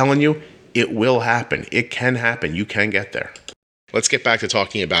 I'm telling you, it will happen. It can happen. You can get there. Let's get back to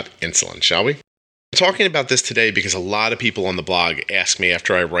talking about insulin, shall we? I'm talking about this today because a lot of people on the blog ask me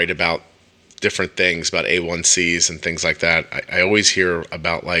after I write about different things, about A1Cs and things like that. I always hear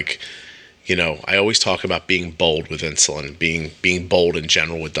about I always talk about being bold with insulin, being bold in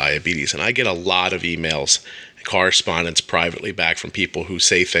general with diabetes. And I get a lot of emails and correspondence privately back from people who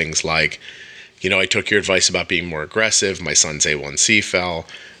say things like, I took your advice about being more aggressive. My son's A1C fell.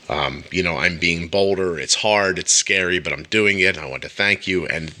 I'm being bolder. It's hard. It's scary, but I'm doing it. I want to thank you.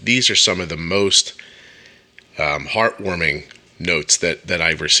 And these are some of the most heartwarming notes that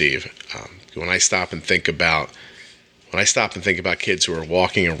I receive. When I stop and think about kids who are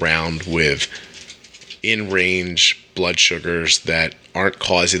walking around with in-range blood sugars that aren't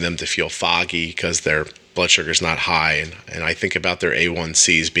causing them to feel foggy because their blood sugar is not high, and I think about their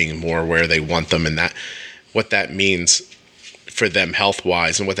A1Cs being more where they want them, and that what that means for them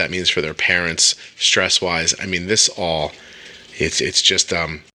health-wise, and what that means for their parents stress-wise. I mean, this all it's just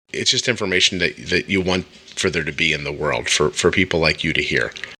information that you want for there to be in the world for people like you to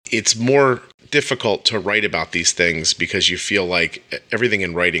hear. It's more difficult to write about these things because you feel like everything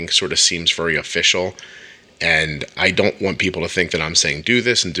in writing sort of seems very official, and I don't want people to think that I'm saying do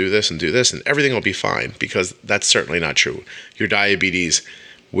this and do this and do this and everything will be fine, because that's certainly not true. Your diabetes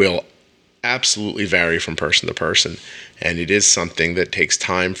will absolutely vary from person to person, and it is something that takes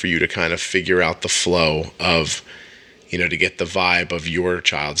time for you to kind of figure out the flow of, to get the vibe of your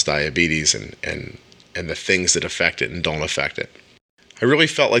child's diabetes and the things that affect it and don't affect it. I really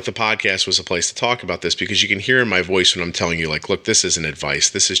felt like the podcast was a place to talk about this, because you can hear in my voice when I'm telling you, like, look, this isn't advice.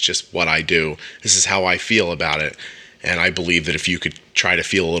 This is just what I do. This is how I feel about it. And I believe that if you could try to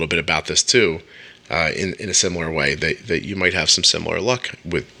feel a little bit about this too, in a similar way, that you might have some similar luck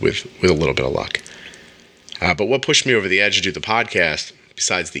with a little bit of luck. But what pushed me over the edge to do the podcast,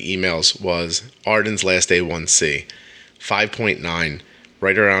 besides the emails, was Arden's last A1C, 5.9,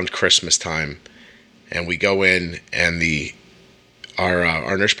 right around Christmas time. And we go in, and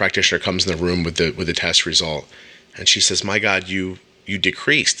our nurse practitioner comes in the room with the test result, and she says, "My God, you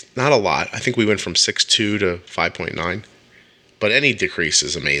decreased. Not a lot. I think we went from 6.2 to 5.9, but any decrease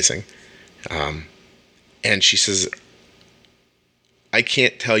is amazing." And she says, "I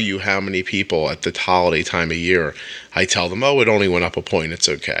can't tell you how many people at the holiday time of year, I tell them, oh, it only went up a point. It's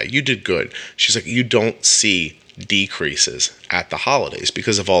okay. You did good." She's like, "You don't see decreases at the holidays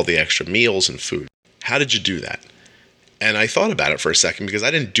because of all the extra meals and food. How did you do that?" And I thought about it for a second, because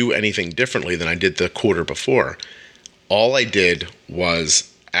I didn't do anything differently than I did the quarter before. All I did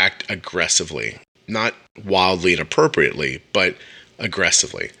was act aggressively, not wildly and appropriately, but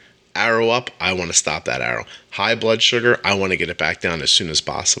aggressively. Arrow up, I want to stop that arrow. High blood sugar, I want to get it back down as soon as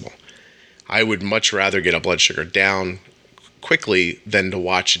possible. I would much rather get a blood sugar down quickly than to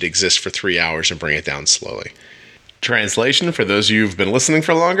watch it exist for 3 hours and bring it down slowly. Translation, for those of you who've been listening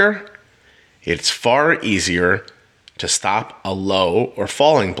for longer, it's far easier to stop a low or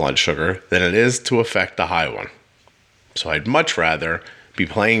falling blood sugar than it is to affect a high one. So I'd much rather be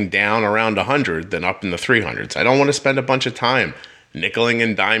playing down around 100 than up in the 300s. I don't want to spend a bunch of time nickeling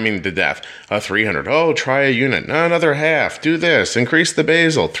and diming to death. A 300, oh, try a unit. No, another half. Do this. Increase the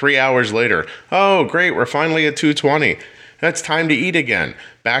basal. 3 hours later, oh, great, we're finally at 220. That's time to eat again.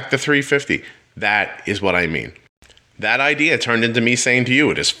 Back to 350. That is what I mean. That idea turned into me saying to you,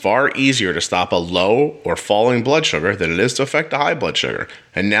 it is far easier to stop a low or falling blood sugar than it is to affect a high blood sugar.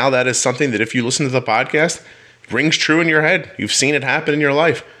 And now that is something that, if you listen to the podcast, rings true in your head. You've seen it happen in your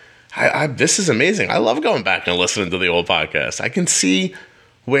life. This is amazing. I love going back and listening to the old podcast. I can see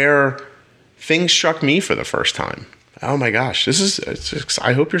where things struck me for the first time. Oh my gosh,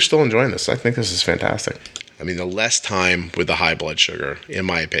 I hope you're still enjoying this. I think this is fantastic. I mean, the less time with the high blood sugar, in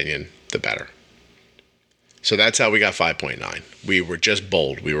my opinion, the better. So that's how we got 5.9. We were just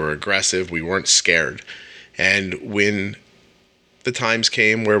bold. We were aggressive. We weren't scared. And when the times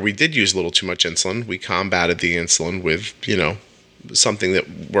came where we did use a little too much insulin, we combated the insulin with, something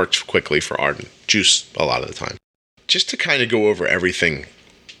that worked quickly for Arden. Juice a lot of the time. Just to kind of go over everything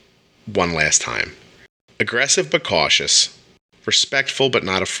one last time. Aggressive but cautious. Respectful but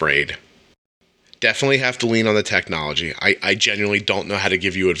not afraid. Definitely have to lean on the technology. I genuinely don't know how to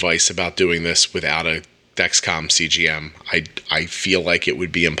give you advice about doing this without a Dexcom CGM. I feel like it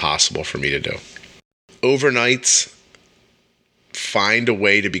would be impossible for me to do. Overnights, find a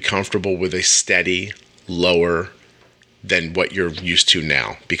way to be comfortable with a steady, lower than what you're used to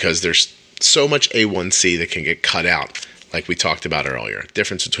now, because there's so much A1C that can get cut out, like we talked about earlier.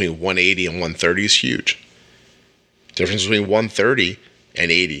 Difference between 180 and 130 is huge. Difference between 130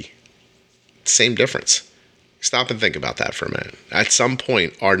 and 80, same difference. Stop and think about that for a minute. At some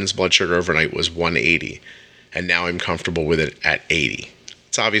point, Arden's blood sugar overnight was 180, and now I'm comfortable with it at 80.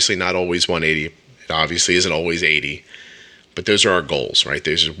 It's obviously not always 180. It obviously isn't always 80, but those are our goals, right?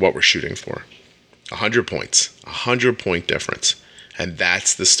 Those are what we're shooting for. 100 points, 100-point difference. And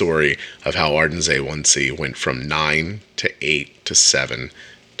that's the story of how Arden's A1C went from 9 to 8 to 7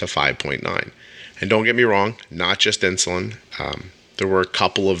 to 5.9. And don't get me wrong, not just insulin. There were a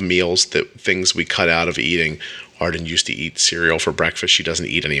couple of meals, things we cut out of eating. Arden used to eat cereal for breakfast. She doesn't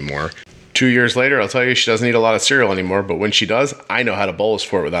eat anymore. 2 years later, I'll tell you, she doesn't eat a lot of cereal anymore, but when she does, I know how to bolus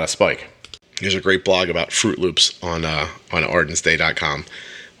for it without a spike. There's a great blog about Fruit Loops on ardensday.com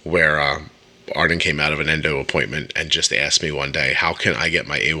where Arden came out of an endo appointment and just asked me one day, how can I get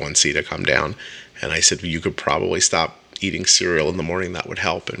my A1C to come down? And I said, well, you could probably stop eating cereal in the morning. That would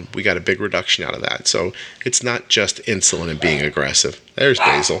help. And we got a big reduction out of that. So it's not just insulin and being aggressive. There's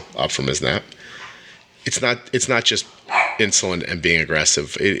Basil up from his nap. It's not just insulin and being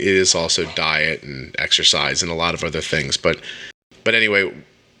aggressive. It is also diet and exercise and a lot of other things. But anyway,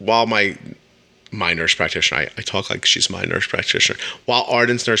 while my nurse practitioner, I talk like she's my nurse practitioner, while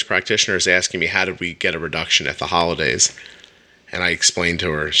Arden's nurse practitioner is asking me, how did we get a reduction at the holidays? And I explained to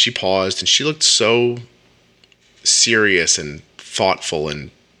her, she paused and she looked so serious and thoughtful and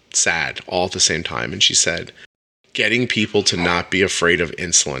sad all at the same time. And she said, getting people to not be afraid of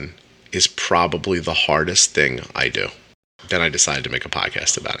insulin is probably the hardest thing I do. Then I decided to make a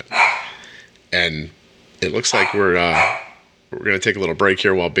podcast about it. And it looks like we're going to take a little break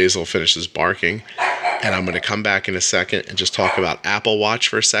here while Basil finishes barking. And I'm going to come back in a second and just talk about Apple Watch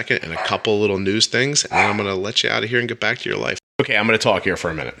for a second and a couple little news things. And then I'm going to let you out of here and get back to your life. Okay, I'm going to talk here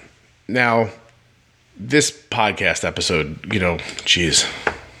for a minute. Now, this podcast episode,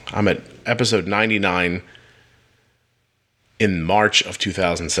 I'm at episode 99 in March of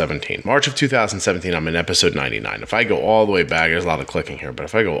 2017. March of 2017, I'm in episode 99. If I go all the way back, there's a lot of clicking here, but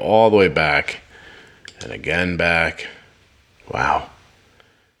if I go all the way back and again back, wow,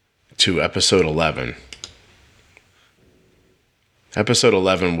 to episode 11. Episode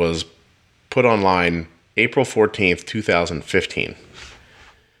 11 was put online April 14th, 2015.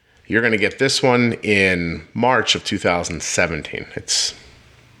 You're going to get this one in March of 2017. It's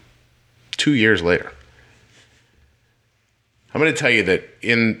 2 years later. I'm going to tell you that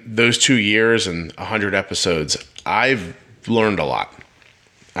in those 2 years and 100 episodes, I've learned a lot.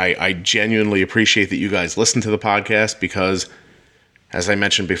 I genuinely appreciate that you guys listen to the podcast because, as I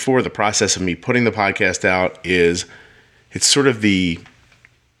mentioned before, the process of me putting the podcast out it's sort of the,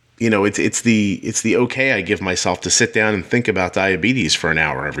 it's the okay I give myself to sit down and think about diabetes for an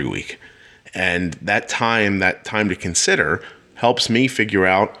hour every week. And that time to consider helps me figure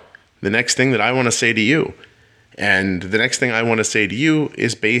out the next thing that I want to say to you. And the next thing I want to say to you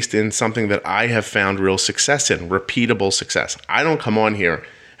is based in something that I have found real success in, repeatable success. I don't come on here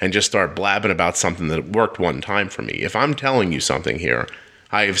and just start blabbing about something that worked one time for me. If I'm telling you something here,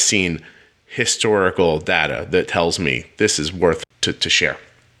 I have seen historical data that tells me this is worth to share.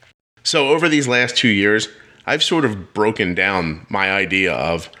 So over these last 2 years, I've sort of broken down my idea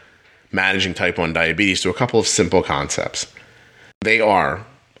of managing type 1 diabetes to a couple of simple concepts. They are,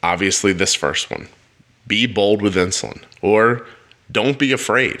 obviously, this first one. Be bold with insulin, or don't be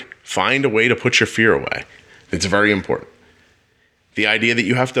afraid. Find a way to put your fear away. It's very important. The idea that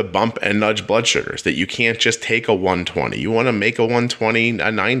you have to bump and nudge blood sugars, that you can't just take a 120. You want to make a 120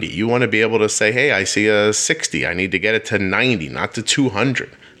 a 90. You want to be able to say, hey, I see a 60. I need to get it to 90, not to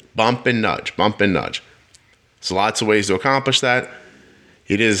 200. Bump and nudge, bump and nudge. There's lots of ways to accomplish that.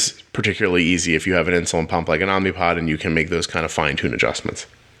 It is particularly easy if you have an insulin pump like an Omnipod and you can make those kind of fine-tune adjustments.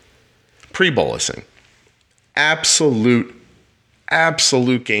 Pre-bolusing. Absolute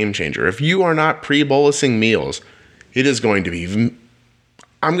game changer. If you are not pre-bolusing meals, it is going to be,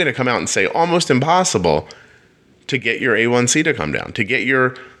 I'm going to come out and say, almost impossible to get your A1C to come down, to get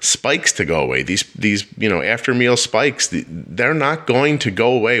your spikes to go away. These after meal spikes, they're not going to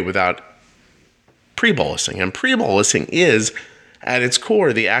go away without pre-bolusing. And pre-bolusing is, at its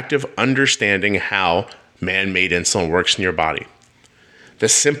core, the act of understanding how man-made insulin works in your body. The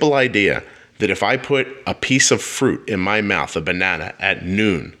simple idea that if I put a piece of fruit in my mouth, a banana, at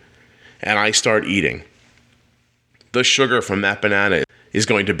noon, and I start eating, the sugar from that banana is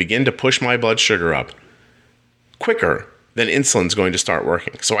going to begin to push my blood sugar up quicker than insulin's going to start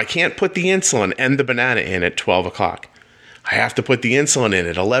working. So I can't put the insulin and the banana in at 12 o'clock. I have to put the insulin in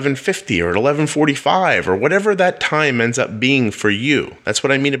at 11:50 or at 11:45 or whatever that time ends up being for you. That's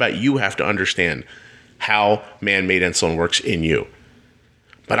what I mean about you have to understand how man-made insulin works in you.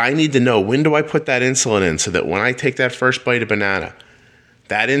 But I need to know, when do I put that insulin in so that when I take that first bite of banana,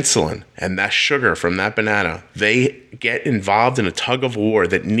 that insulin and that sugar from that banana, they get involved in a tug of war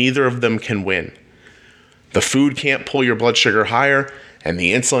that neither of them can win. The food can't pull your blood sugar higher, and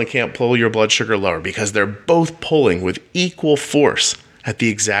the insulin can't pull your blood sugar lower because they're both pulling with equal force at the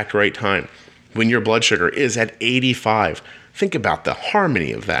exact right time. When your blood sugar is at 85, think about the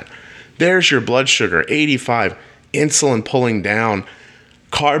harmony of that. There's your blood sugar, 85, insulin pulling down,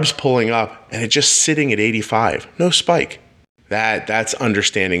 carbs pulling up, and it just sitting at 85. No spike. That's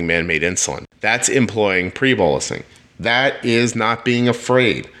understanding man-made insulin. That's employing pre-bolusing. That is not being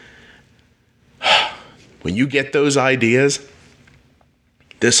afraid. When you get those ideas,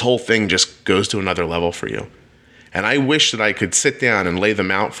 this whole thing just goes to another level for you. And I wish that I could sit down and lay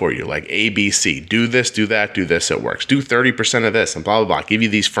them out for you, like A, B, C. Do this, do that, do this, it works. Do 30% of this, and blah, blah, blah. Give you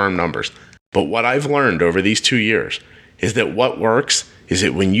these firm numbers. But what I've learned over these 2 years is that what works is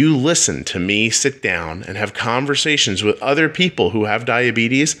that when you listen to me sit down and have conversations with other people who have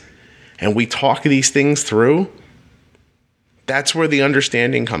diabetes, and we talk these things through, that's where the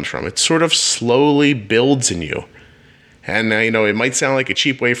understanding comes from. It sort of slowly builds in you. And, it might sound like a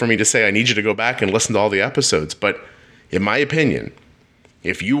cheap way for me to say I need you to go back and listen to all the episodes. But in my opinion,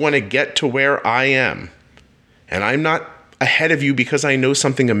 if you want to get to where I am, and I'm not ahead of you because I know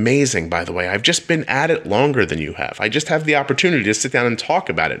something amazing, by the way. I've just been at it longer than you have. I just have the opportunity to sit down and talk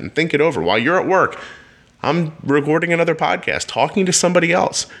about it and think it over. While you're at work, I'm recording another podcast, talking to somebody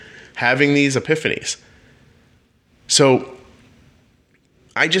else, having these epiphanies. So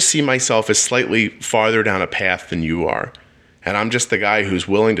I just see myself as slightly farther down a path than you are. And I'm just the guy who's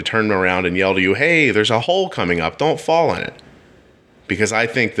willing to turn around and yell to you, hey, there's a hole coming up. Don't fall in it. Because I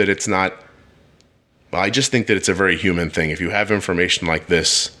think that it's not, I just think that it's a very human thing. If you have information like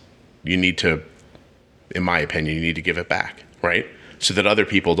this, you need to, in my opinion, you need to give it back, right? So that other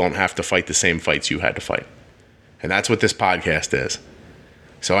people don't have to fight the same fights you had to fight. And that's what this podcast is.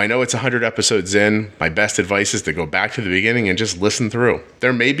 So I know it's 100 episodes in. My best advice is to go back to the beginning and just listen through.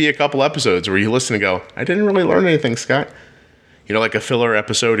 There may be a couple episodes where you listen and go, I didn't really learn anything, Scott. Like a filler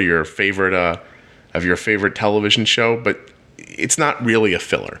episode of your favorite television show, but it's not really a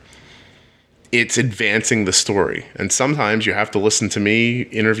filler. It's advancing the story. And sometimes you have to listen to me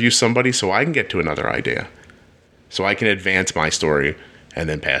interview somebody so I can get to another idea. So I can advance my story and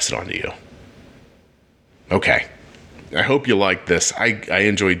then pass it on to you. Okay. I hope you liked this. I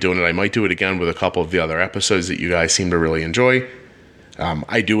enjoyed doing it. I might do it again with a couple of the other episodes that you guys seem to really enjoy.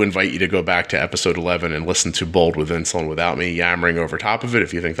 I do invite you to go back to episode 11 and listen to Bold with Insulin without me yammering over top of it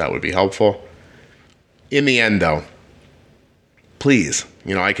if you think that would be helpful. In the end, though, please,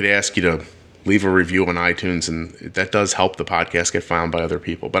 I could ask you to leave a review on iTunes, and that does help the podcast get found by other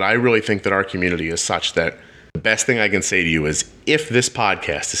people. But I really think that our community is such that the best thing I can say to you is if this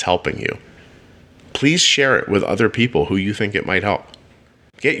podcast is helping you, please share it with other people who you think it might help.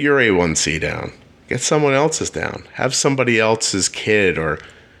 Get your A1C down. Get someone else's down. Have somebody else's kid or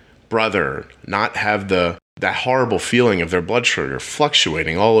brother not have that horrible feeling of their blood sugar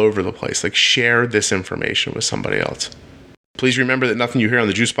fluctuating all over the place. Share this information with somebody else. Please remember that nothing you hear on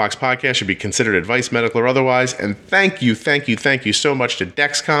the Juicebox podcast should be considered advice, medical or otherwise. And thank you so much to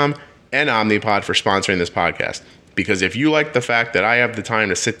Dexcom and Omnipod for sponsoring this podcast. Because if you like the fact that I have the time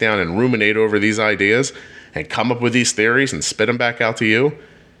to sit down and ruminate over these ideas and come up with these theories and spit them back out to you,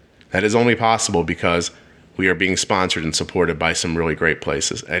 that is only possible because we are being sponsored and supported by some really great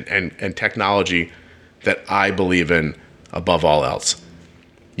places and technology that I believe in above all else.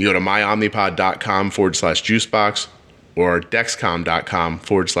 You go to myomnipod.com/juicebox or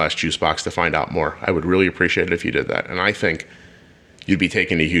dexcom.com/juicebox to find out more. I would really appreciate it if you did that. And I think you'd be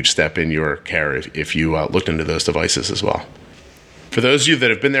taking a huge step in your care if you looked into those devices as well. For those of you that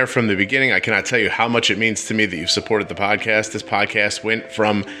have been there from the beginning, I cannot tell you how much it means to me that you've supported the podcast. This podcast went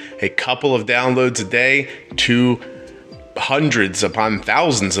from a couple of downloads a day to hundreds upon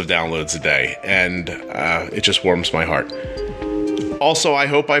thousands of downloads a day, and it just warms my heart. Also, I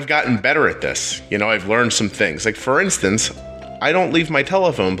hope I've gotten better at this. I've learned some things. For instance, I don't leave my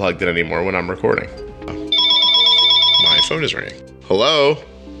telephone plugged in anymore when I'm recording. My phone is ringing. Hello?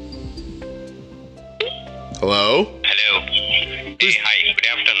 Hello? Hello. Hey, hi, good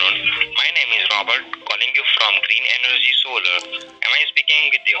afternoon. My name is Robert, calling you from Green Energy Solar. Am I speaking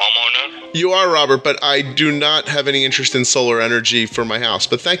with the homeowner? You are, Robert, but I do not have any interest in solar energy for my house.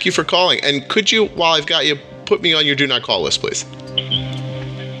 But thank you for calling. And could you, while I've got you, put me on your do not call list, please?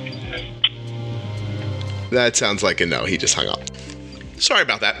 That sounds like a no. He just hung up. Sorry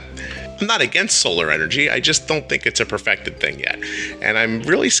about that. I'm not against solar energy. I just don't think it's a perfected thing yet. And I'm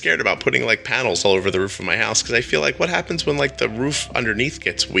really scared about putting panels all over the roof of my house because I feel like what happens when the roof underneath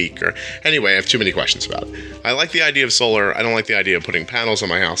gets weak or anyway, I have too many questions about it. I like the idea of solar. I don't like the idea of putting panels on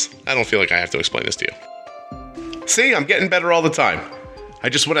my house. I don't feel like I have to explain this to you. See, I'm getting better all the time. I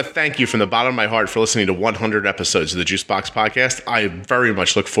just want to thank you from the bottom of my heart for listening to 100 episodes of the Juicebox podcast. I very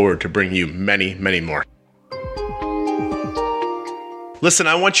much look forward to bringing you many, many more. Listen,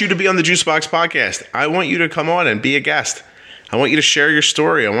 I want you to be on the Juicebox podcast. I want you to come on and be a guest. I want you to share your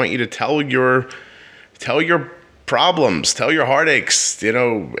story. I want you to tell your problems, tell your heartaches,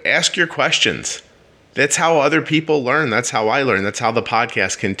 ask your questions. That's how other people learn. That's how I learn. That's how the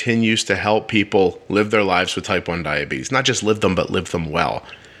podcast continues to help people live their lives with type 1 diabetes. Not just live them, but live them well.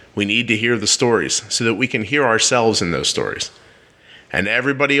 We need to hear the stories so that we can hear ourselves in those stories. And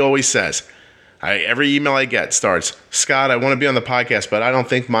everybody always says, every email I get starts, Scott, I want to be on the podcast, but I don't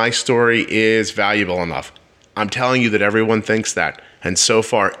think my story is valuable enough. I'm telling you that everyone thinks that. And so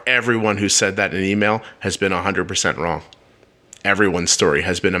far, everyone who said that in an email has been 100% wrong. Everyone's story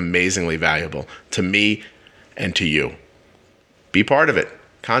has been amazingly valuable to me and to you. Be part of it.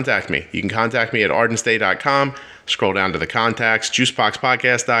 Contact me. You can contact me at ardensday.com. Scroll down to the contacts,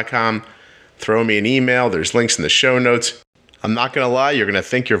 juiceboxpodcast.com. Throw me an email. There's links in the show notes. I'm not going to lie, you're going to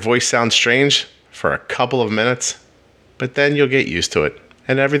think your voice sounds strange for a couple of minutes, but then you'll get used to it,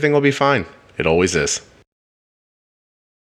 and everything will be fine. It always is.